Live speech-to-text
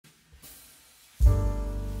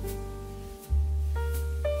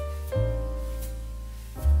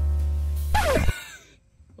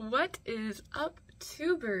What is up,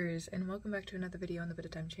 tubers, and welcome back to another video on the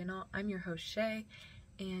ButtaTime channel. I'm your host Shay,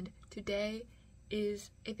 and today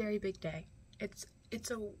is a very big day. It's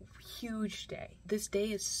a huge day. This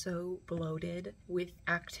day is so bloated with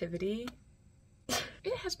activity.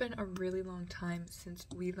 It has been a really long time since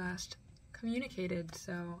we last communicated,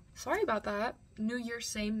 so sorry about that. New year,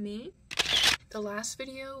 same me. The last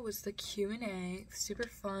video was the Q&A, super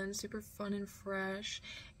fun and fresh,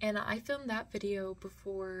 and I filmed that video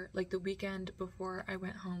before, like the weekend before I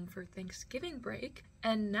went home for Thanksgiving break,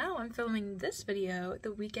 and now I'm filming this video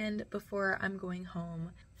the weekend before I'm going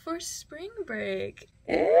home for spring break.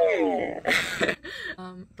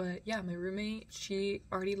 But yeah, my roommate, she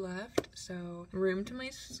already left, so room to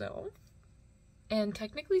myself. And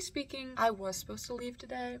technically speaking, I was supposed to leave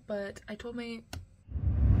today, but I told me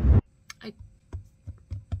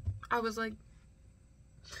I was like,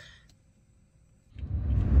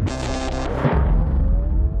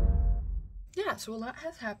 yeah, so a lot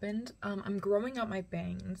has happened. I'm growing out my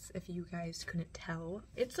bangs, if you guys couldn't tell.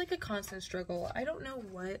 It's like a constant struggle. I don't know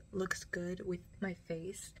what looks good with my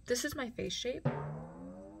face. This is my face shape.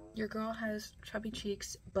 Your girl has chubby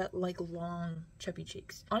cheeks, but like long chubby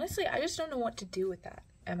cheeks. Honestly, I just don't know what to do with that.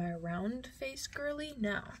 Am I a round face girly?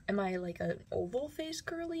 No. Am I like an oval face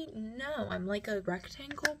girly? No. I'm like a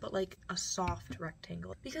rectangle, but like a soft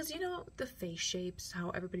rectangle. Because you know, the face shapes,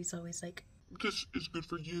 how everybody's always like, this is good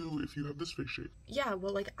for you if you have this face shape. Yeah,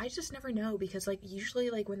 well, like, I just never know because, like,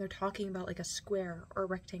 usually, like, when they're talking about, like, a square or a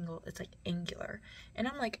rectangle, it's, like, angular. And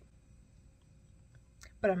I'm like,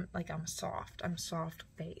 but I'm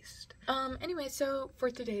soft-faced. Anyway, so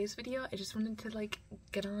for today's video, I just wanted to, like,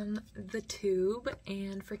 get on the tube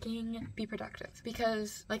and freaking be productive.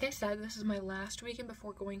 Because, like I said, this is my last weekend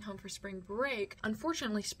before going home for spring break.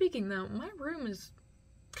 Unfortunately speaking, though, my room is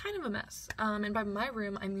kind of a mess. And by my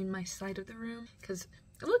room, I mean my side of the room, because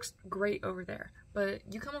it looks great over there. But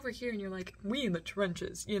you come over here and you're like, we in the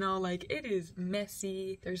trenches, you know, like it is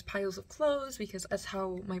messy. There's piles of clothes because that's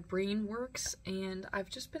how my brain works. And I've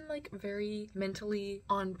just been like very mentally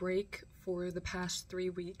on break for the past 3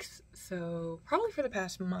 weeks. So probably for the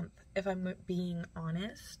past month, if I'm being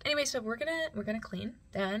honest. Anyway, so we're gonna clean.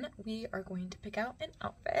 Then we are going to pick out an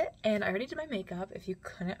outfit. And I already did my makeup, if you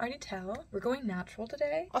couldn't already tell. We're going natural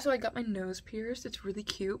today. Also, I got my nose pierced. It's really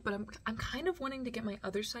cute, but I'm kind of wanting to get my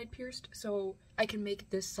other side pierced so I can make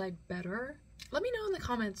this side better. Let me know in the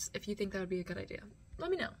comments if you think that would be a good idea.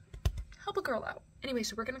 Let me know. Help a girl out. Anyway,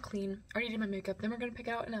 so we're gonna clean. I already did my makeup. Then we're gonna pick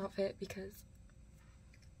out an outfit because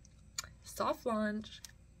soft launch.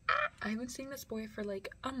 I haven't seen this boy for like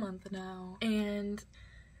a month now, and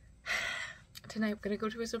tonight we're gonna go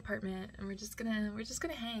to his apartment and we're just gonna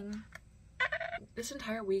hang. This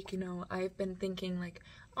entire week, you know, I've been thinking like,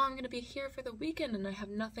 oh, I'm gonna be here for the weekend and I have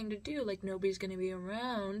nothing to do, like nobody's gonna be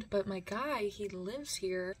around. But my guy, he lives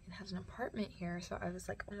here and has an apartment here, so I was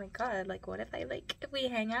like, oh my god, like what if we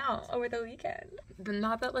hang out over the weekend? But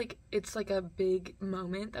not that like it's like a big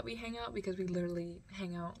moment that we hang out, because we literally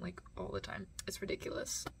hang out like all the time. It's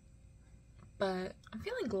ridiculous. But I'm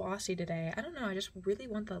feeling glossy today. I don't know, I just really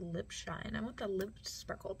want the lip shine. I want the lip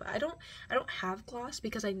sparkle, but I don't have gloss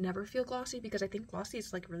because I never feel glossy, because I think glossy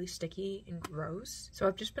is like really sticky and gross. So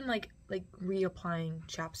I've just been like reapplying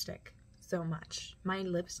chapstick so much. My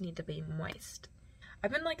lips need to be moist.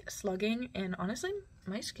 I've been like slugging, and honestly,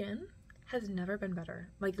 my skin has never been better.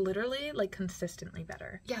 Like literally, like consistently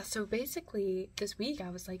better. Yeah, so basically this week I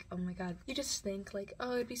was like, oh my god, you just think like,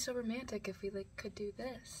 oh, it'd be so romantic if we like could do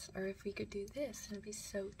this, or if we could do this, and it'd be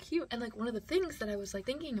so cute. And like one of the things that I was like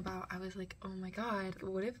thinking about, I was like, oh my god,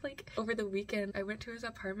 what if like over the weekend I went to his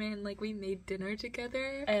apartment and like we made dinner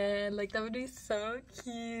together, and like that would be so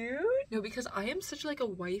cute. No, because I am such like a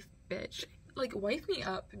wife bitch. Like, wife me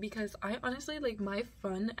up, because I honestly, like, my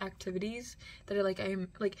fun activities that I am,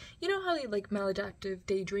 like, you know how they, like, maladaptive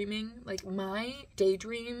daydreaming? Like, my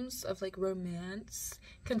daydreams of, like, romance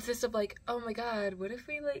consist of, like, oh my god, what if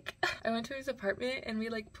we, like, I went to his apartment and we,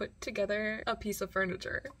 like, put together a piece of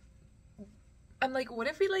furniture? I'm like, what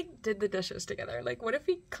if we, like, did the dishes together? Like, what if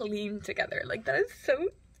we cleaned together? Like, that is so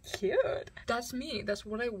cute. That's me. That's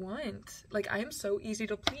what I want. Like, I am so easy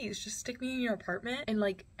to please. Just stick me in your apartment and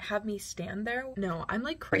like have me stand there. No, I'm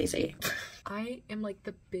like crazy. I am like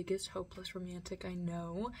the biggest hopeless romantic I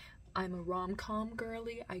know. I'm a rom-com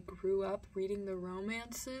girly. I grew up reading the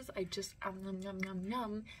romances. I just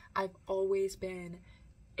I've always been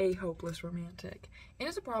a hopeless romantic, and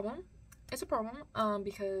it's a problem. It's a problem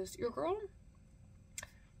because your girl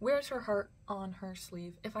wears her heart on her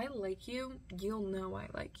sleeve. If I like you, you'll know I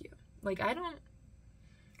like you. Like, I don't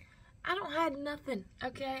hide nothing,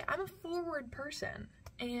 okay? I'm a forward person,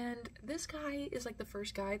 And this guy is like the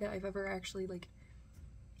first guy that I've ever actually like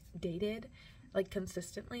dated like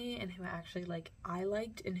consistently, and who actually like I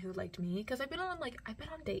liked and who liked me, because I've been on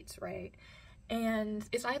dates, right? And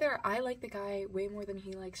it's either I like the guy way more than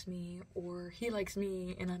he likes me, or he likes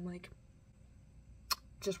me and I'm like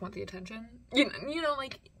just want the attention, you know,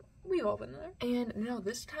 like we've all been there. And no,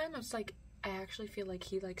 this time I was like, I actually feel like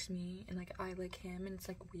he likes me and like I like him, and it's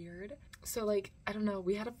like weird. So like, I don't know,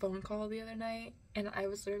 we had a phone call the other night and I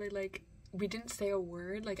was literally like, we didn't say a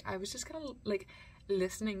word, like I was just kind of like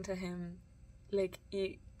listening to him like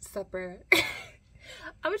eat supper.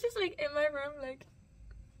 I was just like in my room like,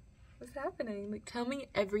 what's happening? Like, tell me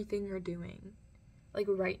everything you're doing, like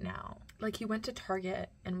right now. Like, he went to Target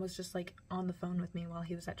and was just like on the phone with me while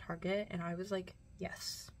he was at Target, and I was like,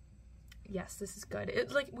 yes, this is good.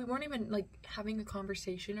 It's like we weren't even like having a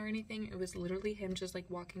conversation or anything. It was literally him just like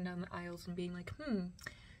walking down the aisles and being like,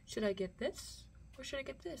 should I get this or should I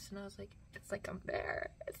get this? And I was like, it's like I'm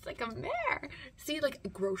there. It's like I'm there. See, like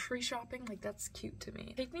grocery shopping, like that's cute to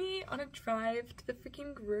me. Take me on a drive to the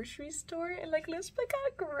freaking grocery store and like let's pick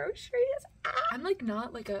out groceries. I'm like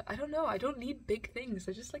not like I don't know, I don't need big things.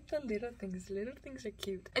 I just like the little things. Little things are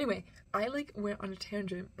cute. Anyway, I like went on a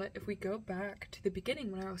tangent, but if we go back to the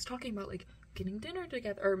beginning when I was talking about like getting dinner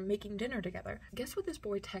together or making dinner together, guess what this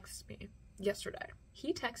boy texts me yesterday?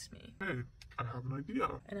 He texts me, Hey, I have an idea.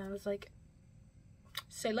 and I was like,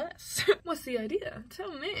 say less. What's the idea?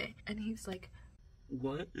 Tell me. And he's like,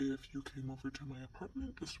 What if you came over to my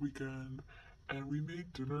apartment this weekend and we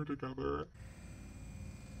made dinner together?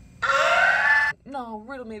 no,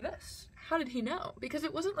 riddle me this. How did he know? Because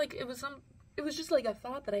it wasn't like, it was just like a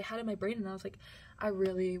thought that I had in my brain, and I was like, I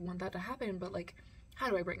really want that to happen, but like, how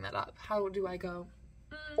do I bring that up? How do I go,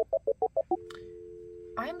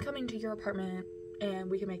 I'm coming to your apartment and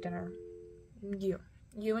we can make dinner.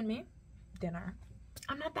 You and me, dinner.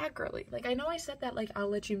 I'm not that girly. Like, I know I said that, like, I'll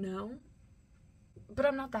let you know, but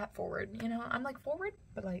I'm not that forward, you know? I'm, like, forward,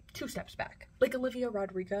 but, like, 2 steps back. Like Olivia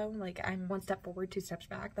Rodrigo, like, I'm 1 step forward, 2 steps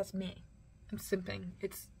back. That's me. I'm simping.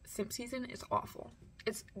 It's simp season. It's awful.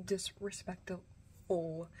 It's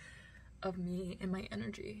disrespectful of me and my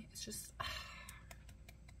energy. It's just...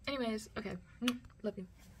 Anyways, okay. Love you.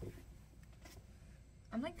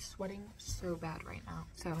 I'm, like, sweating so bad right now,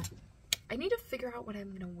 so... I need to figure out what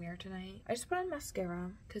I'm gonna wear tonight. I just put on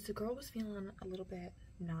mascara because the girl was feeling a little bit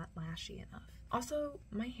not lashy enough. Also,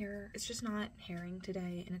 my hair is just not hairing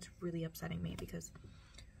today, and it's really upsetting me because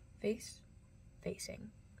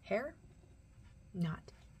facing, hair,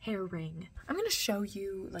 not hairing. I'm gonna show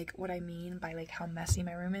you like what I mean by like how messy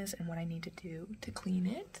my room is and what I need to do to clean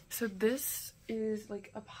it. So this is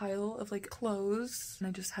like a pile of like clothes, and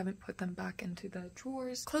I just haven't put them back into the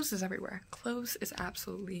drawers. Clothes is everywhere. Clothes is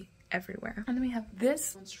absolutely everywhere. And then we have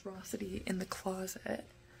this monstrosity in the closet.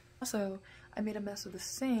 Also, I made a mess with the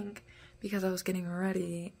sink because I was getting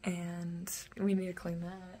ready, and we need to clean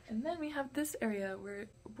that. And then we have this area where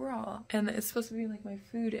we're all, and it's supposed to be like my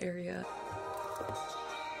food area.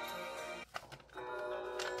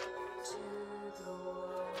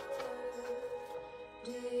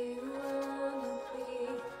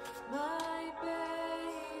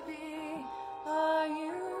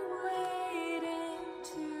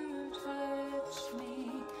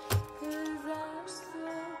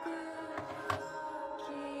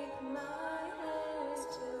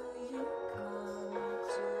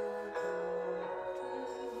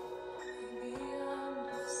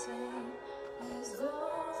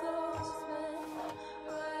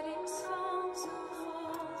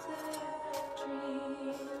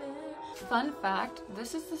 Fun fact,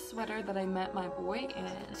 this is the sweater that I met my boy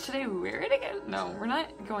in. Should I wear it again? No, we're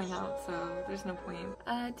not going out, so there's no point.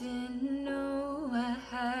 I didn't know I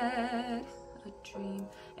had a dream.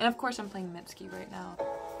 And of course I'm playing Mitski right now.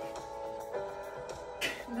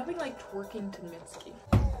 Nothing like twerking to Mitski.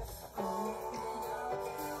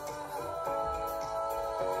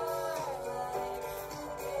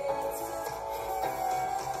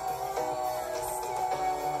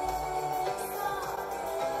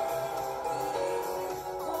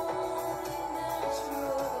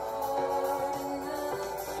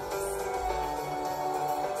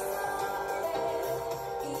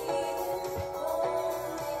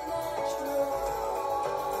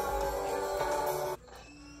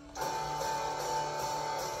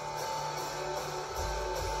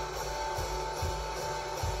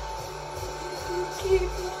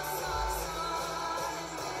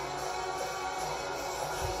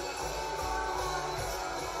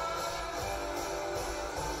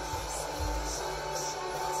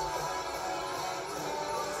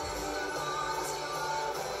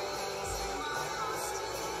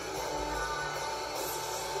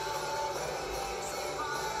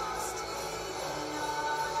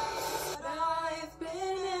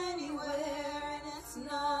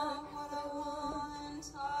 what I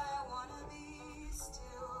want. I wanna be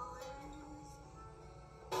still.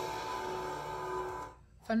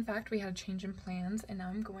 Fun fact, we had a change in plans and now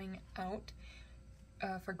I'm going out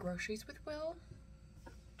for groceries with Will.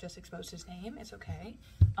 Just exposed his name, it's okay.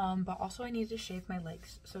 But also I need to shave my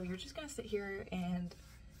legs. So you're just gonna sit here and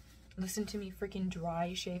listen to me freaking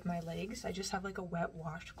dry shave my legs. I just have like a wet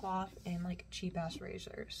washcloth and like cheap ass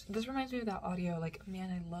razors. This reminds me of that audio, like, man,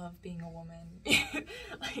 I love being a woman.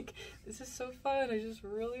 Like, this is so fun. I just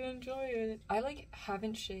really enjoy it. I like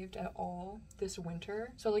haven't shaved at all this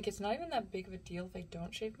winter. So like, it's not even that big of a deal if I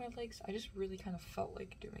don't shave my legs. I just really kind of felt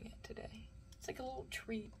like doing it today. It's like a little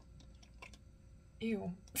treat.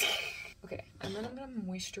 Ew. Okay, and then I'm gonna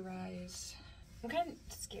moisturize. I'm kind of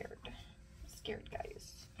scared.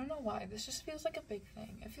 Guys. I don't know why. This just feels like a big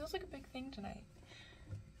thing. It feels like a big thing tonight.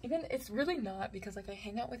 Even it's really not, because like I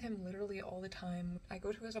hang out with him literally all the time. I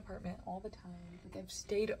go to his apartment all the time. Like, I've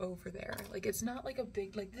stayed over there. Like, it's not like a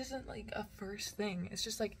big, like, this isn't like a first thing. It's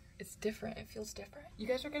just like, it's different. It feels different. You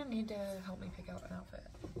guys are gonna need to help me pick out an outfit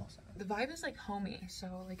also. The vibe is like homey,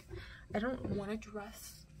 so like I don't want to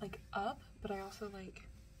dress like up, but I also like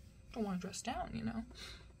don't want to dress down, you know?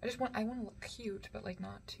 I want to look cute, but like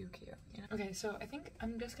not too cute, you know? Okay, so I think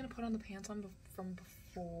I'm just gonna put on the pants on from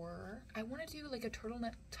before. I want to do like a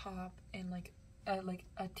turtleneck top and like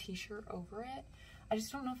a t-shirt over it. I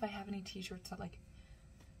just don't know if I have any t-shirts that like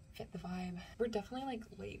fit the vibe. We're definitely like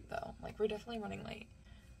late though. Like, we're definitely running late.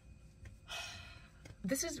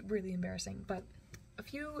 This is really embarrassing, but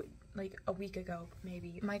a week ago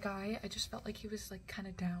maybe, my guy, I just felt like he was like kind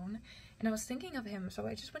of down and I was thinking of him, so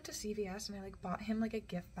I just went to CVS and I like bought him like a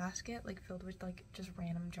gift basket like filled with like just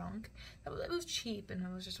random junk. It was cheap and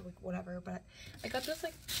it was just like whatever, but I got this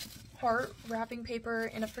like heart wrapping paper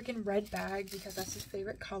in a freaking red bag because that's his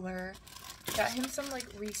favorite color. Got him some like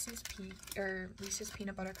Reese's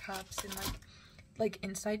peanut butter cups and like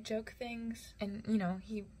inside joke things, and you know,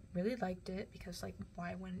 he really liked it because like,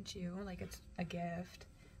 why wouldn't you? Like, it's a gift.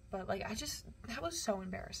 But like, that was so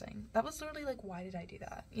embarrassing. That was literally like, why did I do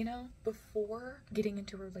that, you know? Before getting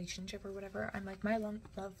into a relationship or whatever, I'm like, my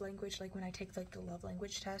love language, like when I take like the love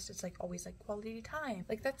language test, it's like always like quality time.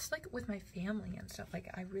 Like, that's like with my family and stuff. Like,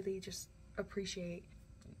 I really just appreciate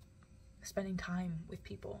spending time with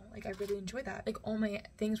people. Like, I really enjoy that. Like, all my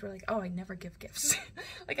things were like, oh, I never give gifts.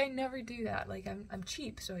 Like, I never do that. Like, I'm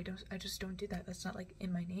cheap, so I just don't do that. That's not like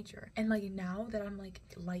in my nature. And like, now that I'm like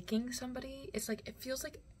liking somebody, it's like, it feels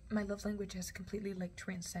like my love language has completely like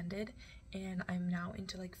transcended and I'm now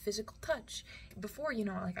into like physical touch. Before, you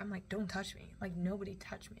know, like, I'm like, don't touch me. Like, nobody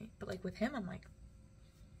touch me. But like with him, I'm like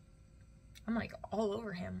all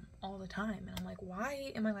over him all the time, and I'm like,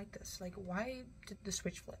 why am I like this? Like, why did the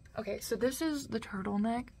switch flip? Okay, so this is the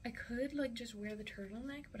turtleneck. I could like just wear the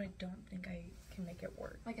turtleneck, but I don't think I can make it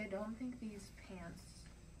work. Like, I don't think these pants,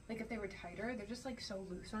 like, if they were tighter, they're just like so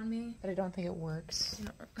loose on me that I don't think it works.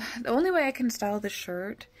 The only way I can style the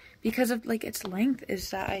shirt because of like its length is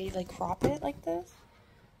that I like crop it like this.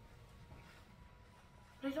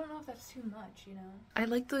 But I don't know if that's too much, you know? I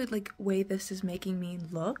like the like way this is making me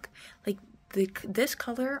look. Like, this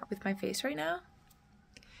color with my face right now,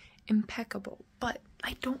 impeccable. But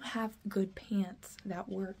I don't have good pants that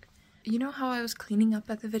work. You know how I was cleaning up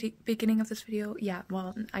at the beginning of this video? Yeah,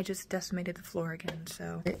 well, I just decimated the floor again,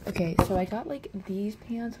 so. Okay, so I got like these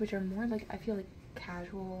pants, which are more like, I feel like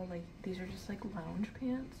casual. Like, these are just like lounge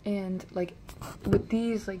pants. And like with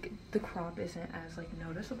these, like the crop isn't as like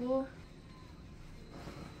noticeable.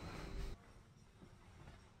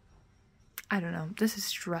 I don't know, this is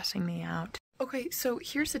stressing me out. Okay, so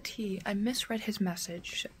here's the tea. I misread his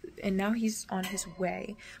message, and now he's on his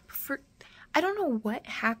way. I don't know what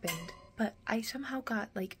happened, but I somehow got,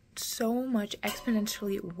 like, so much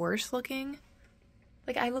exponentially worse looking.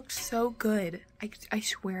 Like, I looked so good. I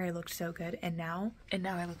swear I looked so good, and now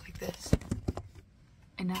I look like this.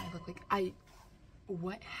 And now I look like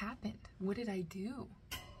what happened? What did I do?